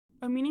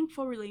A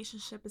meaningful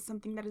relationship is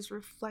something that is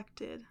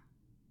reflected,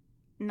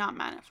 not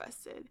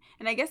manifested.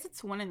 And I guess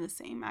it's one and the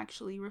same,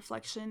 actually,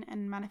 reflection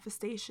and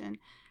manifestation.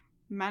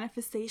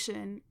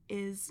 Manifestation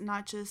is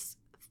not just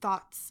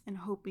thoughts and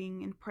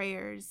hoping and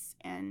prayers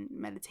and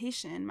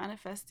meditation.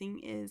 Manifesting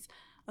is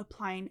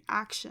applying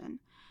action.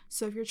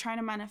 So if you're trying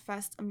to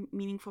manifest a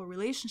meaningful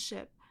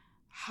relationship,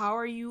 how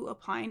are you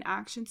applying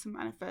action to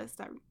manifest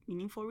that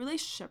meaningful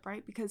relationship,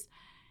 right? Because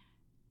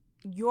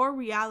your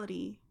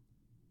reality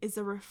is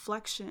a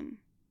reflection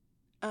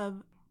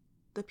of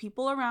the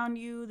people around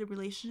you, the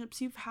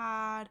relationships you've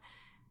had.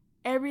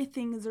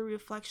 Everything is a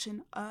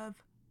reflection of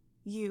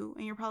you.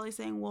 And you're probably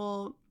saying,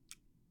 well,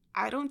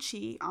 I don't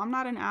cheat. I'm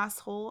not an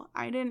asshole.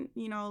 I didn't,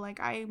 like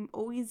I'm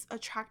always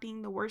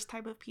attracting the worst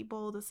type of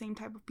people, the same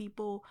type of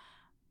people,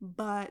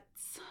 but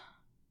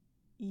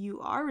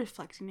you are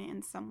reflecting it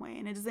in some way.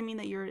 And it doesn't mean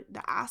that you're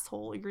the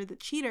asshole, you're the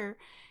cheater.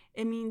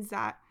 It means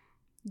that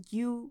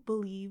you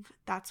believe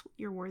that's what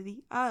you're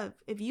worthy of.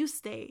 If you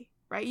stay,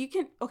 right?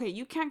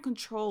 You can't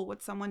control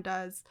what someone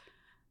does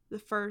the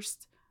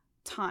first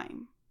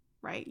time,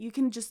 right? You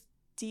can just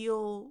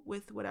deal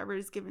with whatever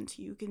is given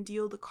to you. You can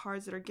deal the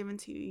cards that are given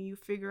to you. You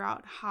figure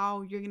out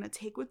how you're going to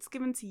take what's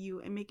given to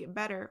you and make it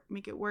better,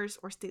 make it worse,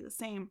 or stay the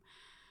same.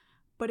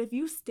 But if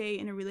you stay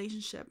in a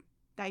relationship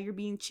that you're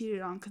being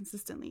cheated on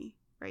consistently,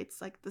 right?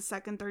 It's like the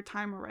second, third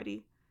time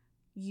already.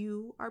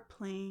 You are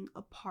playing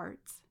a part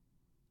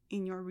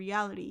in your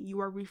reality.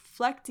 You are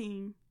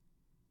reflecting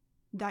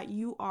that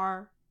you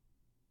are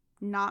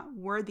not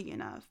worthy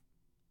enough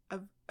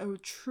of a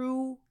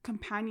true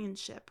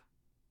companionship.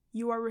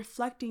 You are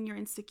reflecting your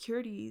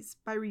insecurities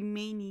by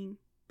remaining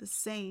the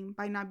same,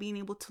 by not being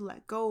able to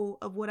let go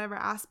of whatever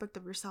aspect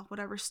of yourself,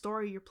 whatever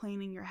story you're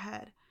playing in your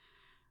head.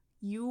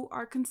 You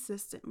are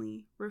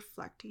consistently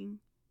reflecting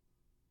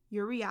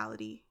your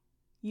reality.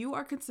 You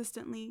are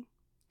consistently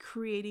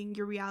creating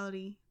your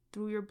reality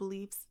through your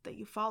beliefs that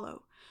you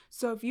follow.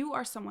 So if you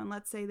are someone,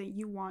 let's say that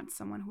you want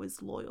someone who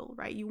is loyal,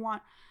 right? You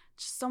want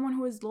just someone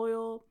who is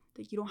loyal,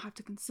 that you don't have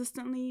to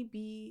consistently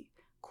be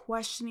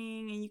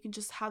questioning, and you can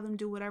just have them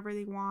do whatever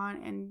they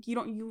want, and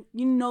you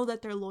know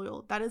that they're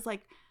loyal. That is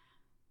like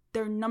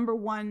their number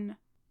one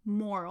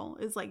moral,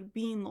 is like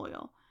being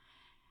loyal.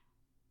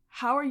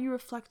 How are you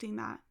reflecting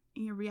that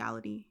in your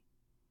reality?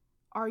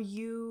 Are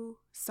you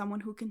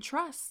someone who can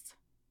trust?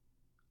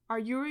 Are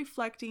you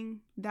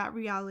reflecting that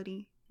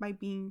reality by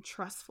being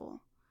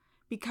trustful?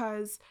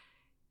 Because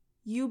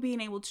you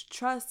being able to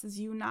trust is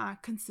you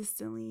not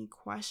consistently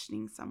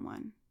questioning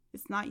someone.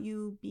 It's not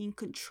you being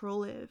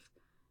controlling,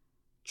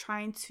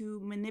 trying to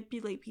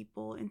manipulate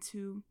people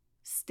into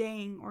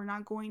staying or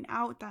not going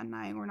out that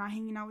night, or not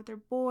hanging out with their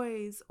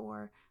boys,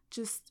 or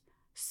just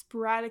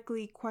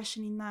sporadically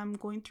questioning them,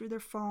 going through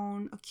their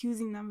phone,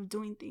 accusing them of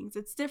doing things.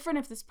 It's different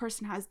if this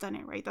person has done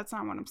it, right? That's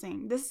not what I'm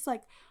saying. This is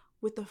like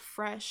with a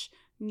fresh,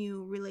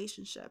 new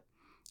relationship.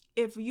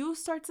 If you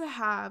start to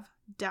have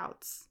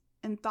doubts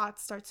and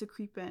thoughts start to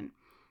creep in,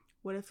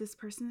 what if this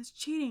person is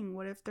cheating?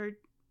 What if they're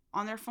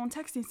on their phone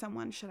texting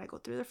someone? Should I go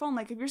through their phone?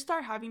 Like, if you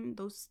start having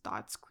those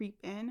thoughts creep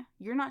in,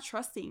 you're not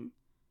trusting.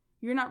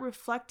 You're not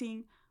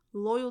reflecting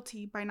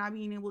loyalty by not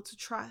being able to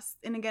trust.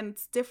 And again,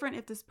 it's different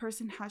if this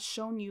person has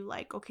shown you,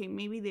 like, okay,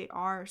 maybe they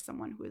are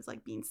someone who is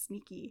like being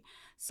sneaky,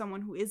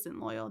 someone who isn't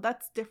loyal.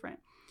 That's different.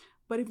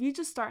 But if you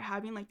just start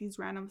having like these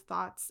random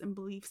thoughts and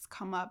beliefs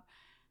come up,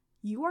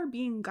 you are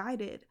being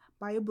guided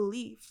by a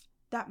belief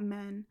that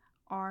men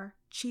are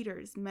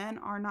cheaters. Men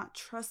are not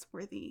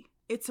trustworthy.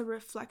 It's a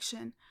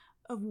reflection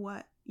of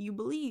what you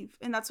believe.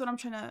 And that's what I'm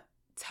trying to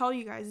tell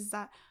you guys, is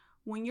that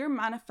when you're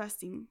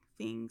manifesting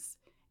things,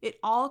 it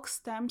all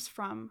stems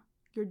from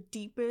your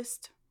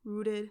deepest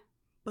rooted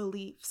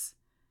beliefs.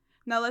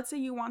 Now, let's say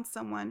you want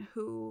someone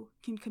who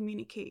can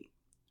communicate,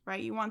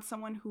 right? You want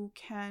someone who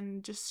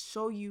can just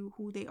show you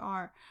who they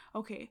are.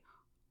 Okay,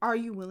 are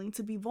you willing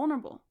to be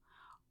vulnerable?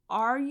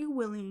 Are you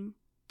willing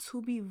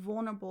to be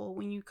vulnerable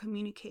when you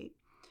communicate?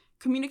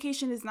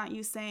 Communication is not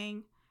you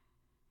saying,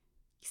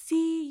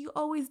 see, you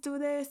always do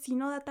this. You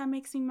know that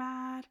makes me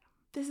mad.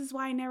 This is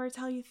why I never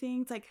tell you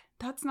things. Like,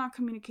 that's not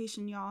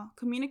communication, y'all.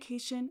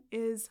 Communication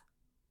is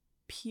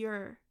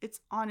pure.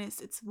 It's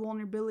honest. It's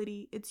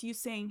vulnerability. It's you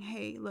saying,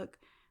 hey, look,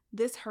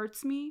 this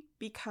hurts me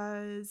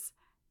because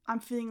I'm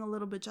feeling a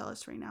little bit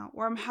jealous right now,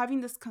 or I'm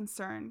having this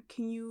concern.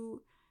 Can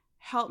you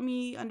help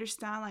me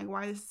understand like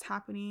why this is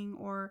happening?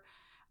 Or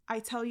I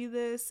tell you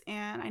this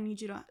and I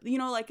need you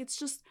to, like, it's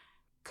just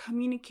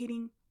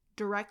communicating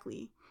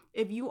directly.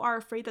 If you are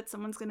afraid that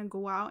someone's going to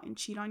go out and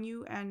cheat on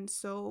you, and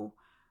so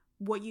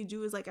what you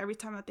do is like every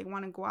time that they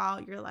want to go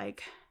out, you're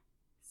like,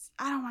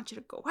 I don't want you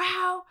to go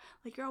out.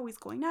 Like, you're always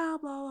going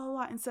out, blah, blah,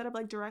 blah. Instead of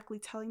like directly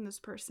telling this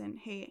person,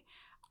 hey,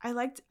 I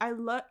like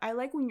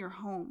when you're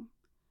home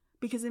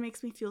because it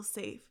makes me feel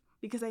safe,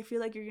 because I feel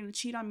like you're going to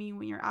cheat on me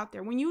when you're out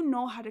there. When you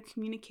know how to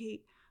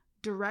communicate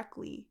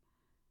directly,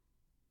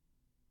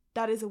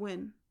 that is a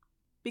win,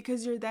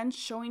 because you're then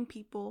showing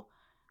people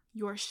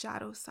your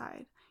shadow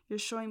side. You're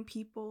showing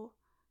people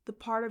the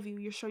part of you,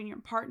 you're showing your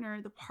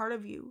partner the part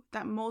of you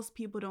that most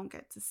people don't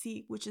get to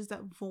see, which is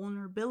that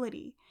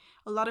vulnerability.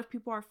 A lot of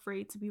people are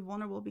afraid to be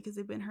vulnerable because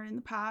they've been hurt in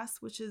the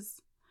past, which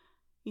is,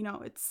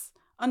 it's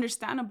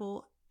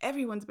understandable.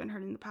 Everyone's been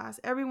hurt in the past.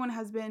 Everyone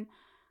has been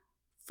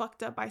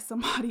fucked up by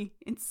somebody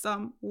in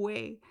some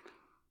way.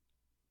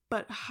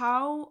 But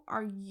how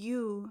are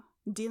you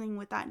dealing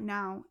with that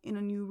now in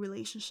a new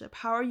relationship?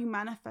 How are you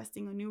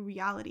manifesting a new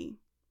reality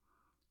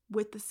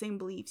with the same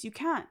beliefs? You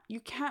can't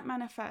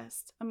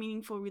manifest a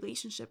meaningful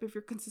relationship if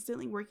you're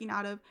consistently working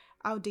out of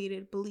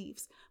outdated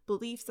beliefs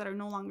that are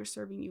no longer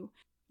serving you.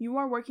 You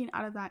are working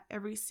out of that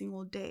every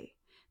single day.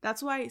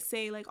 That's why I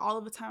say, like, all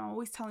of the time, I'm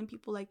always telling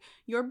people, like,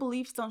 your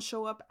beliefs don't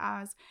show up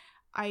as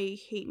I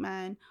hate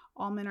men,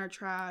 all men are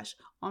trash,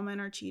 all men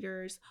are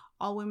cheaters,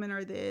 all women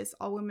are this,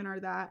 all women are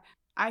that.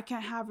 I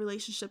can't have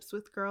relationships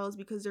with girls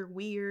because they're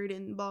weird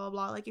and blah, blah,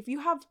 blah. Like, if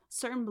you have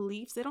certain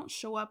beliefs, they don't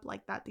show up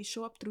like that. They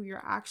show up through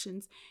your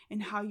actions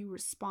and how you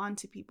respond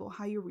to people,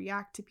 how you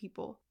react to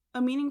people.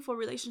 A meaningful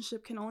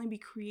relationship can only be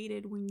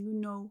created when you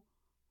know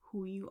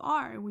who you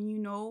are, when you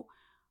know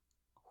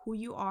who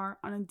you are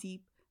on a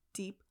deep,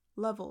 deep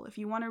level. If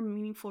you want a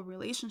meaningful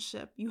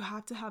relationship, you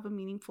have to have a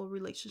meaningful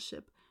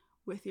relationship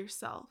with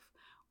yourself.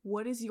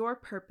 What is your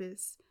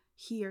purpose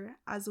here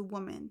as a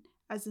woman,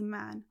 as a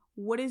man?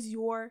 What is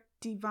your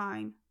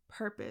divine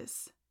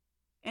purpose?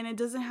 And it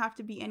doesn't have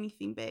to be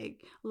anything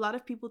big. A lot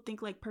of people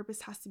think like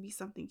purpose has to be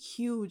something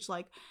huge,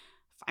 like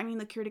finding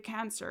the cure to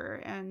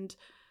cancer and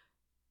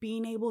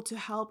being able to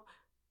help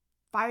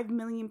 5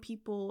 million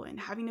people and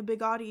having a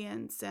big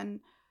audience and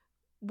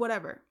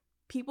whatever.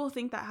 People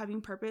think that having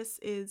purpose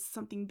is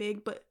something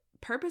big, but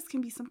purpose can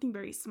be something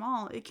very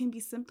small. It can be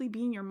simply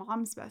being your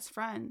mom's best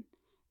friend.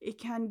 It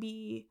can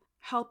be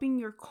helping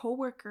your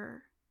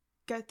coworker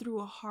get through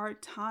a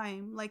hard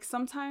time. Like,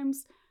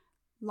 sometimes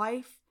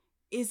life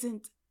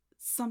isn't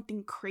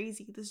something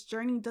crazy. This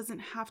journey doesn't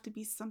have to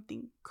be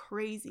something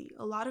crazy.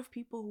 A lot of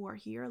people who are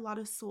here, a lot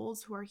of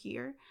souls who are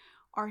here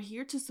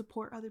to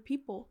support other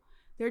people.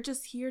 They're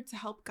just here to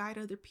help guide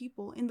other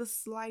people in the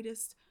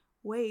slightest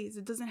ways.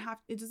 It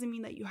doesn't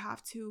mean that you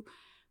have to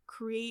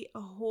create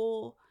a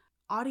whole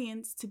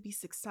audience to be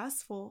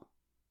successful.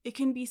 It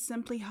can be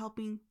simply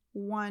helping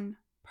one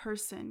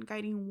person,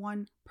 guiding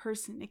one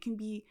person. It can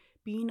be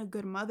being a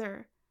good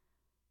mother,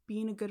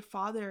 being a good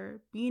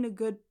father, being a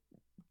good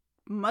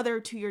mother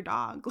to your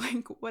dog,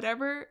 like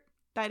whatever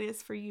that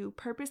is for you.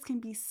 Purpose can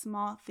be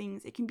small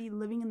things. It can be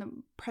living in the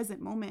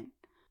present moment.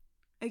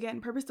 Again,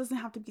 purpose doesn't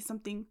have to be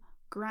something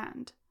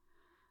grand.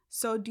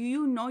 So do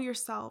you know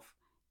yourself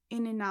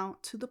in and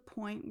out to the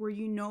point where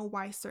you know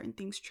why certain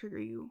things trigger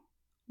you?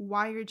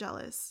 Why you're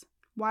jealous?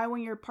 Why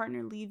when your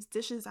partner leaves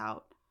dishes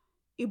out,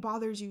 it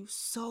bothers you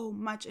so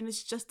much, and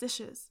it's just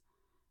dishes,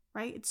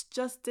 right? It's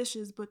just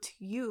dishes, but to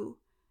you,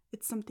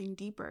 it's something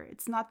deeper.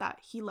 It's not that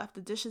he left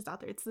the dishes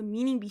out there. It's the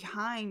meaning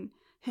behind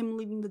him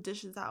leaving the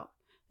dishes out.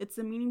 It's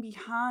the meaning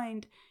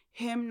behind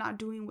him not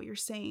doing what you're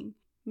saying.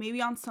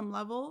 Maybe on some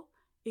level,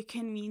 it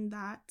can mean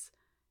that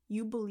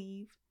you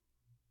believe,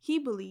 he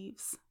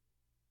believes,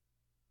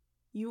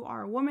 you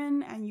are a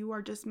woman and you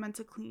are just meant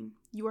to clean.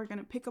 You are going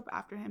to pick up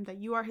after him, that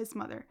you are his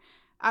mother.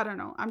 I don't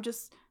know. I'm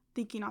just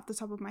thinking off the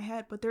top of my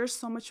head, but there's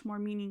so much more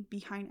meaning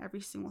behind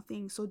every single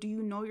thing. So do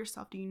you know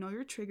yourself? Do you know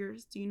your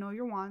triggers? Do you know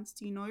your wants?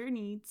 Do you know your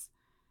needs?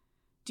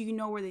 Do you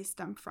know where they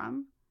stem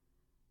from?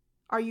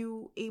 Are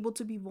you able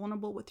to be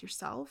vulnerable with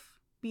yourself?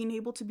 Being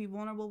able to be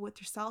vulnerable with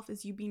yourself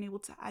is you being able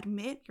to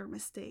admit your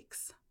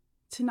mistakes,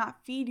 to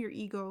not feed your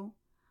ego,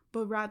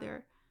 but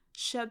rather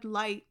shed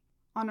light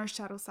on our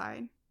shadow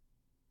side.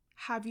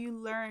 Have you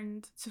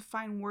learned to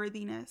find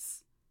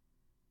worthiness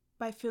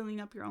by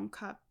filling up your own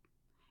cup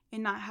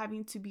and not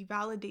having to be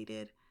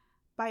validated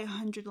by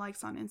 100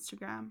 likes on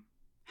Instagram,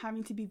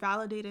 having to be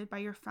validated by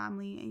your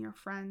family and your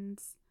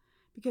friends?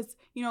 Because,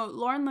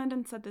 Lauren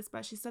London said this,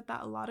 but she said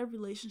that a lot of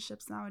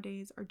relationships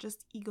nowadays are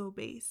just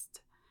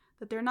ego-based,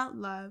 that they're not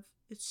love,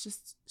 it's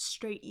just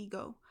straight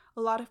ego.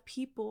 A lot of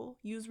people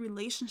use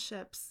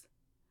relationships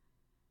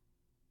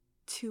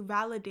to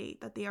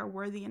validate that they are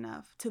worthy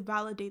enough, to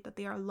validate that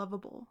they are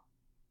lovable,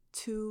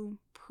 to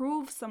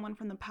prove someone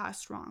from the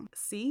past wrong.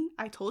 See,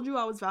 I told you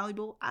I was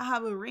valuable. I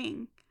have a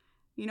ring.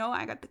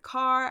 I got the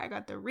car, I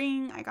got the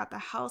ring, I got the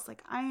house.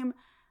 Like, I am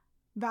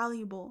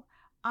valuable.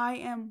 I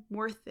am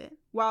worth it.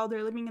 While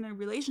they're living in a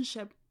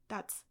relationship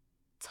that's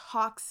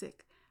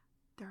toxic,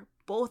 they're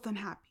both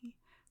unhappy.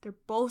 They're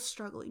both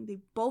struggling. They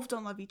both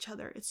don't love each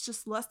other. It's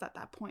just lust at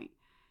that point.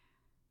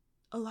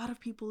 A lot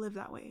of people live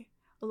that way.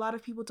 A lot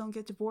of people don't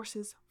get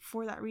divorces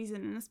for that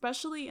reason. And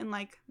especially in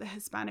like the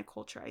Hispanic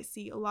culture, I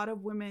see a lot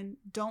of women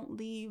don't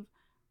leave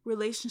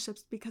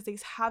relationships because they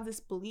have this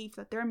belief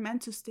that they're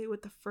meant to stay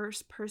with the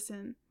first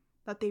person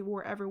that they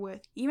were ever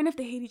with. Even if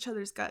they hate each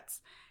other's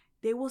guts,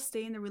 they will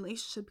stay in the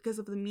relationship because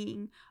of the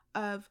meaning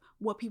of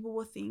what people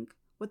will think,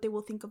 what they will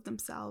think of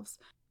themselves.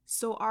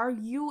 So are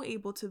you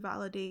able to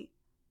validate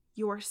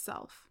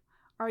yourself?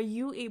 Are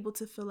you able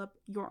to fill up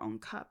your own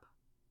cup?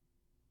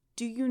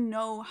 Do you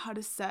know how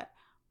to set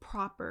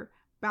proper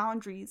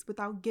boundaries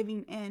without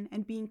giving in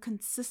and being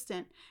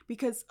consistent,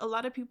 because a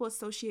lot of people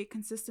associate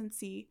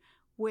consistency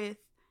with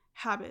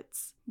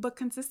habits, but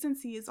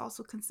consistency is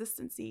also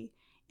consistency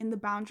in the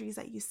boundaries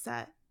that you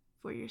set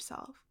for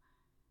yourself,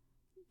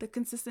 the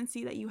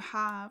consistency that you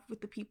have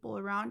with the people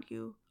around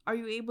you. Are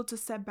you able to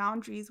set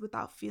boundaries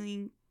without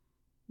feeling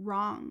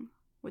wrong,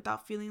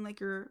 without feeling like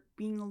you're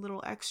being a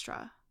little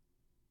extra?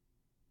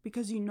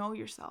 Because you know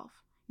yourself,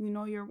 you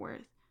know your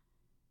worth,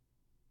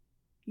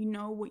 you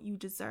know what you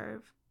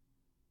deserve.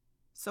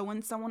 So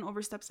when someone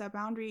oversteps that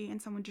boundary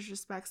and someone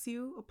disrespects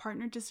you, a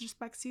partner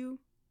disrespects you,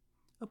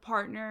 a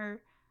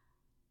partner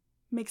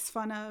makes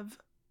fun of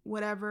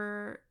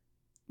whatever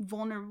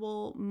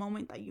vulnerable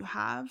moment that you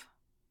have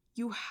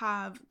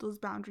those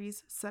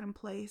boundaries set in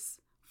place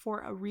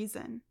for a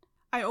reason.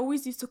 I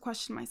always used to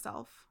question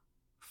myself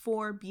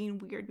for being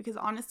weird, because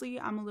honestly,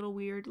 I'm a little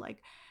weird.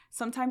 Like,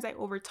 sometimes I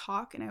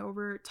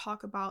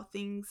overtalk about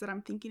things that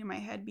I'm thinking in my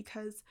head,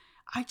 because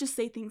I just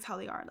say things how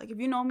they are. Like, if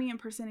you know me in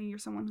person and you're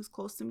someone who's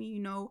close to me, you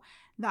know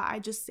that I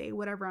just say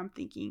whatever I'm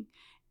thinking.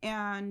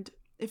 And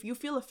if you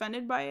feel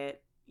offended by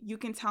it, you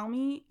can tell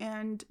me,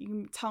 and you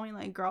can tell me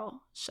like,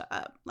 girl, shut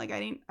up. Like, I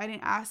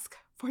didn't ask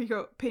for your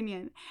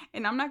opinion,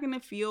 and I'm not going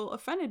to feel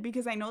offended,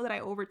 because I know that I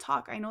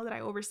overtalk. I know that I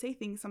oversay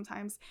things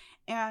sometimes,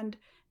 and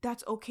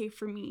that's okay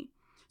for me.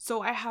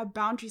 So I have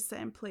boundaries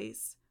set in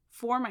place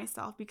for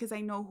myself, because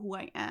I know who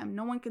I am.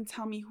 No one can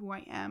tell me who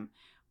I am.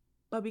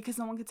 But because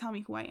no one can tell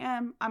me who I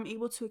am, I'm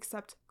able to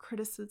accept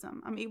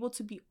criticism. I'm able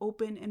to be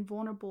open and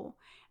vulnerable.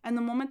 And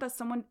the moment that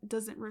someone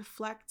doesn't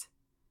reflect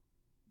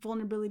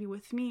vulnerability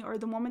with me, or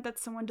the moment that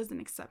someone doesn't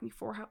accept me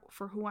for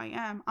who I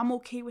am, I'm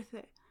okay with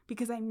it,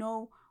 because I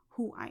know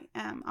who I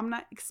am. I'm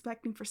not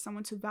expecting for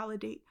someone to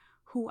validate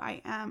who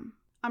I am.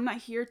 I'm not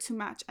here to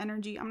match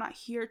energy. I'm not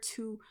here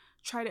to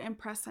try to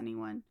impress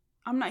anyone.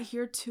 I'm not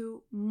here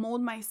to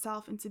mold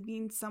myself into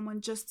being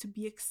someone just to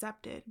be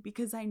accepted,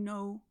 because I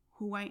know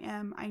who I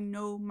am. I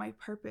know my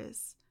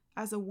purpose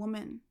as a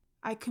woman.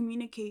 I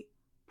communicate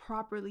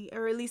properly,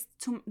 or at least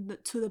to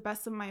the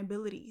best of my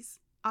abilities.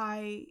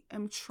 I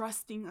am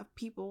trusting of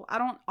people. I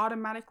don't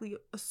automatically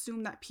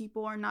assume that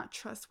people are not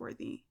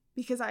trustworthy,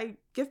 because I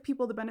give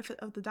people the benefit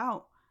of the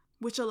doubt,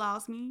 which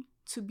allows me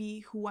to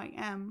be who I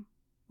am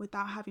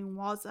without having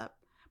walls up.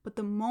 But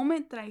the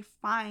moment that I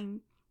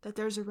find that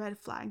there's a red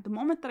flag, the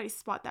moment that I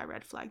spot that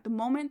red flag, the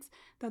moment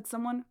that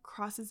someone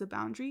crosses a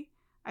boundary,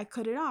 I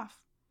cut it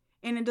off.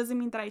 And it doesn't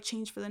mean that I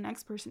change for the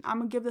next person. I'm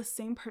gonna give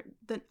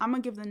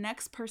the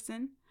next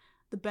person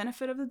the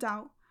benefit of the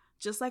doubt,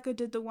 just like I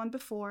did the one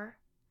before,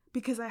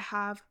 because I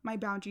have my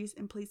boundaries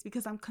in place,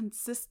 because I'm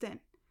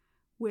consistent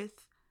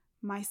with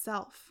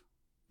myself.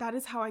 That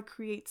is how I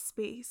create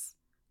space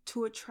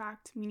to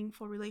attract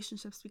meaningful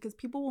relationships, because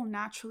people will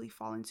naturally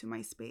fall into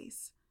my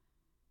space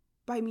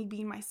by me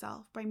being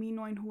myself, by me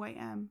knowing who I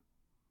am,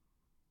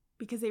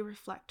 because they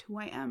reflect who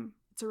I am.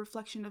 It's a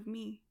reflection of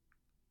me.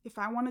 If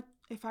I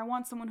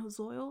want someone who's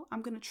loyal,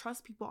 I'm going to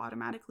trust people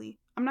automatically.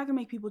 I'm not going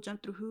to make people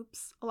jump through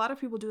hoops. A lot of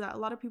people do that. A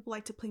lot of people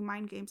like to play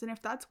mind games. And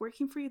if that's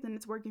working for you, then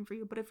it's working for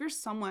you. But if you're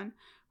someone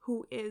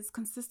who is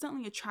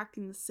consistently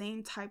attracting the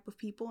same type of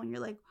people, and you're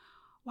like,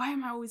 why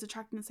am I always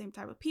attracting the same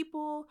type of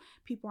people?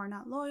 People are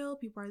not loyal.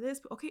 People are this.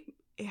 Okay,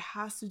 it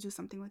has to do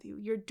something with you.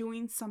 You're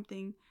doing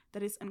something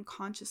that is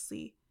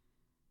unconsciously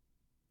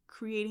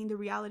creating the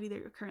reality that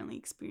you're currently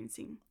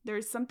experiencing. There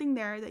is something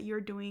there that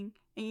you're doing,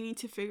 and you need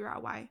to figure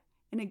out why.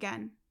 And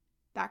again,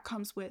 that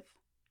comes with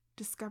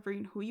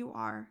discovering who you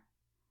are,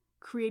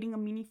 creating a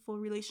meaningful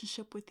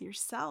relationship with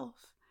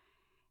yourself,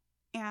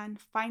 and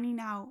finding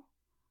out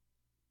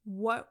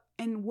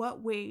in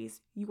what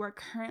ways you are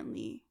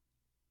currently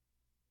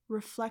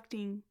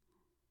reflecting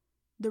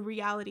the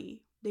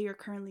reality that you're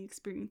currently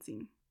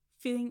experiencing.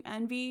 Feeling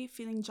envy,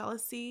 feeling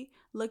jealousy,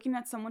 looking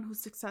at someone who's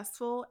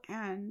successful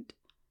and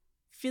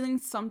feeling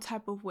some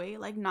type of way,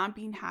 like not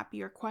being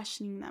happy, or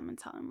questioning them and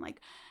telling them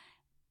like,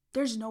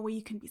 there's no way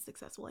you can be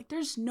successful. Like,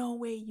 there's no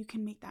way you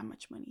can make that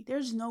much money.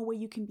 There's no way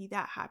you can be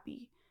that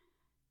happy.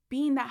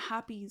 Being that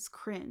happy is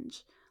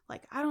cringe.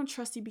 Like, I don't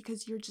trust you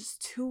because you're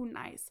just too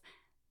nice.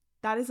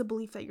 That is a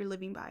belief that you're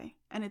living by,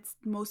 and it's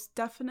most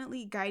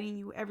definitely guiding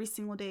you every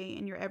single day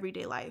in your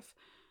everyday life.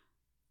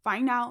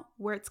 Find out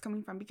where it's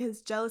coming from,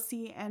 because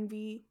jealousy,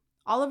 envy,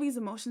 all of these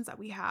emotions that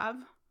we have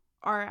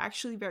are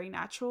actually very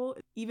natural.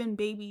 Even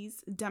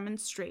babies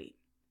demonstrate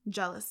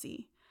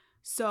jealousy.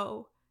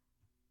 So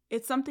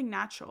it's something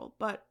natural,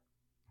 but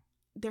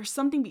there's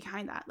something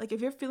behind that. Like,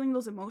 if you're feeling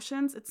those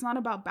emotions, it's not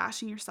about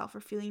bashing yourself for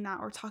feeling that,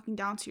 or talking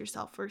down to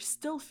yourself for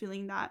still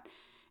feeling that.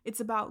 It's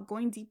about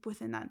going deep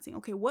within that and saying,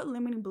 okay, what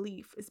limiting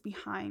belief is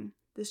behind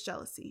this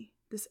jealousy,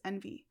 this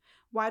envy?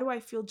 Why do I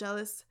feel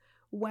jealous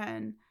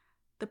when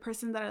the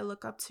person that I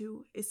look up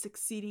to is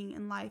succeeding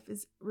in life,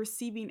 is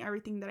receiving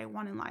everything that I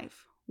want in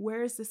life?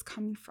 Where is this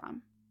coming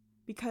from?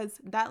 Because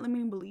that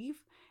limiting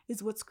belief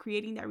is what's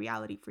creating that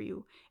reality for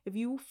you. If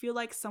you feel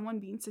like someone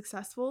being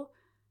successful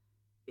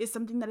is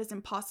something that is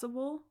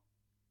impossible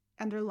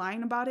and they're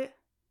lying about it,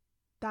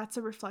 that's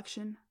a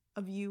reflection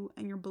of you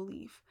and your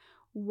belief.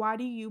 Why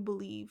do you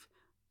believe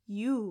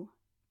you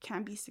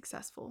can be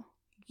successful.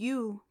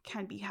 You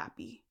can be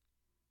happy.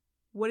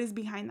 What is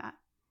behind that?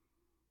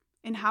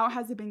 And how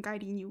has it been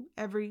guiding you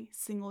every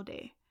single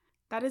day?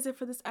 That is it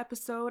for this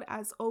episode.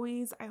 As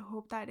always, I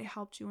hope that it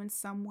helped you in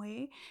some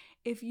way.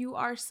 If you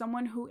are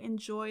someone who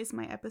enjoys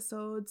my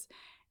episodes,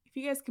 if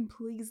you guys can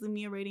please leave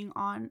me a rating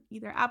on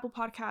either Apple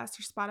Podcasts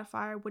or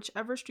Spotify,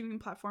 whichever streaming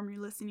platform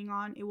you're listening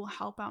on, it will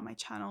help out my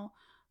channel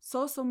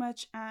so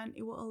much, and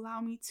it will allow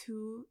me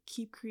to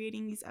keep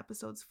creating these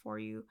episodes for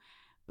you.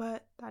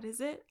 But that is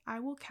it. I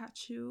will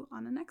catch you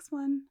on the next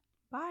one.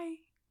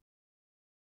 Bye.